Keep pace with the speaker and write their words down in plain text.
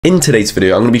In today's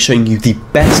video, I'm going to be showing you the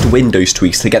best Windows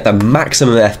tweaks to get the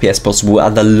maximum FPS possible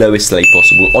and the lowest delay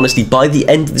possible. Honestly, by the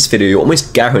end of this video, you're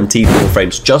almost guaranteed more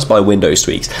frames just by Windows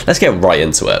tweaks. Let's get right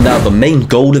into it. Now, the main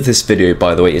goal of this video,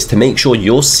 by the way, is to make sure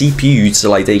your CPU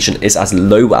utilization is as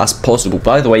low as possible.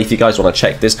 By the way, if you guys want to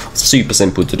check this, super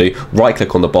simple to do. Right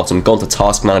click on the bottom, go onto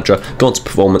Task Manager, go onto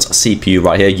Performance, CPU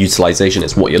right here, utilization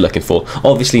is what you're looking for.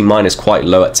 Obviously, mine is quite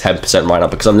low at 10% right now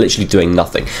because I'm literally doing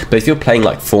nothing. But if you're playing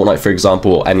like Fortnite, for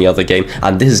example, or any other game,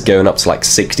 and this is going up to like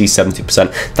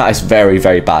 60-70%, that is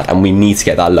very bad, and we need to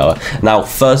get that lower. Now,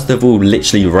 first of all,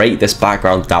 literally rate this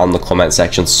background down in the comment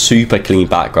section. Super clean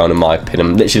background in my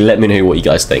opinion. Literally let me know what you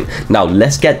guys think. Now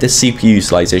let's get this CPU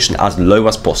utilization as low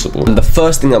as possible, and the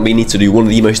first thing that we need to do, one of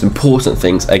the most important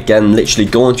things, again,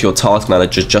 literally go onto your task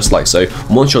manager just like so.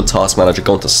 Once your task manager,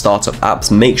 go onto startup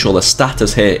apps, make sure the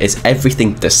status here is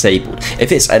everything disabled.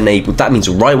 If it's enabled, that means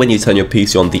right when you turn your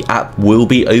PC on, the app will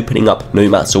be opening up no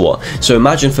matter what. So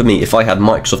imagine for me, if I had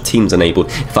Microsoft Teams enabled,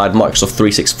 if I had Microsoft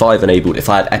 365 enabled, if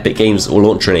I had Epic Games or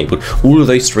Launcher enabled, all of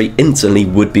those three instantly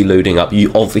would be loading up.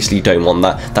 You obviously don't want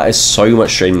that. That is so much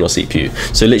strain on your CPU.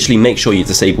 So literally make sure you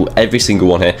disable every single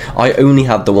one here. I only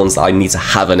have the ones that I need to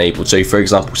have enabled. So for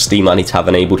example, Steam I need to have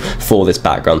enabled for this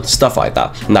background, stuff like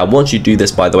that. Now once you do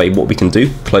this, by the way, what we can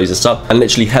do, close this up and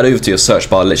literally head over to your search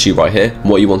bar, literally right here.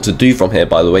 What you want to do from here,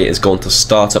 by the way, is go onto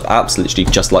startup apps, literally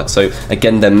just like so.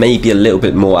 Again, there may be a little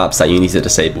bit more apps that you need to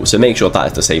disable, so make sure that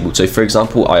is disabled. So for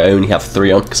example, I only have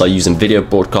 3 on because I use in video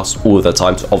broadcast all the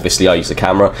time, so obviously I use a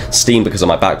camera, Steam because of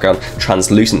my background,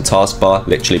 translucent taskbar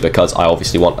literally because I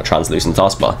obviously want a translucent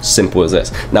taskbar. Simple as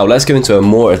this. Now let's go into a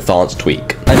more advanced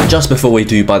tweak. And just before we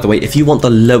do, by the way, if you want the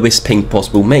lowest ping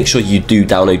possible, make sure you do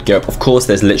download GearUp. Of course,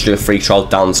 there's literally a free trial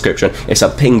down in the description. It's a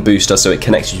ping booster, so it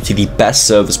connects you to the best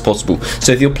servers possible.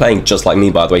 So if you're playing just like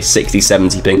me, by the way,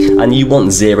 60-70 ping, and you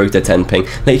want 0 to 10 ping,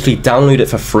 literally download it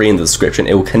for free in the description.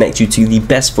 It will connect you to the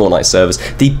best Fortnite servers,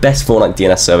 the best Fortnite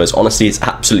DNS servers. Honestly, it's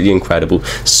absolutely incredible.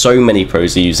 So many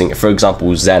pros are using it. For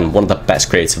example, Zen, one of the best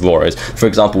creative warriors. For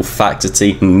example,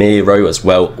 Factity, Miro as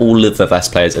well. All of the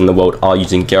best players in the world are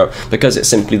using GearUp because it's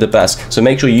simply the best. So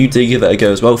make sure you do give it a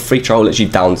go as well. Free trial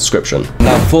literally down in the description.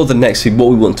 Now for the next thing, what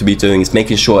we want to be doing is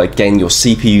making sure, again, your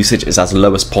CPU usage is as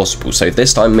low as possible. So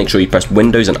this time, make sure you press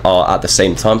Windows and R at the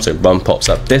same time, so run pops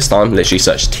up. This time, literally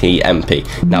search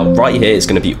TMP. Now right here is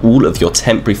going to be all of your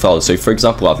temporary files. So for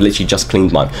example, I've literally just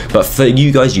cleaned mine, but for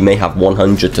you guys, you may have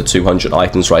 100 to 200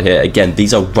 items right here. Again,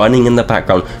 these are running in the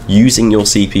background using your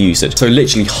CPU usage. So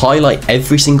literally highlight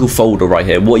every single folder right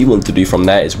here. What you want to do from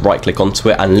there is right click onto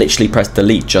it and literally press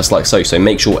delete just like so. So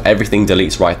make sure everything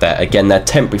deletes right there. Again, they're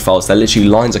temporary files. They're literally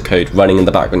lines of code running in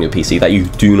the background of your PC that you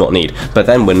do not need. But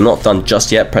then we're not done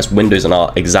just yet. Press Windows and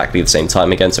R exactly at the same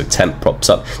time again, so temp pops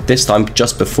up. This time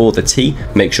just before the T,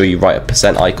 make sure you write a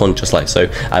 % icon just like so,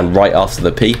 and right after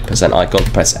the P, % icon,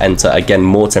 press enter. Again,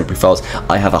 more temporary files.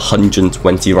 I have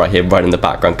 120 right here right in the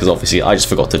background because obviously I just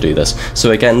forgot to do this.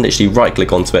 So again, literally right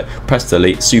click onto it, press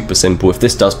delete. Super simple. If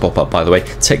this does pop up, by the way,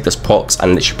 take this box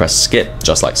and literally press skip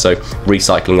just like so,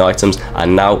 recycling items,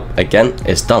 and now again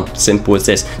it's done. Simple as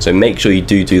this. So make sure you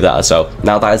do that as well.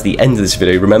 Now that is the end of this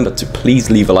video. Remember to please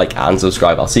leave a like and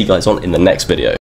subscribe. I'll see you guys on in the next video.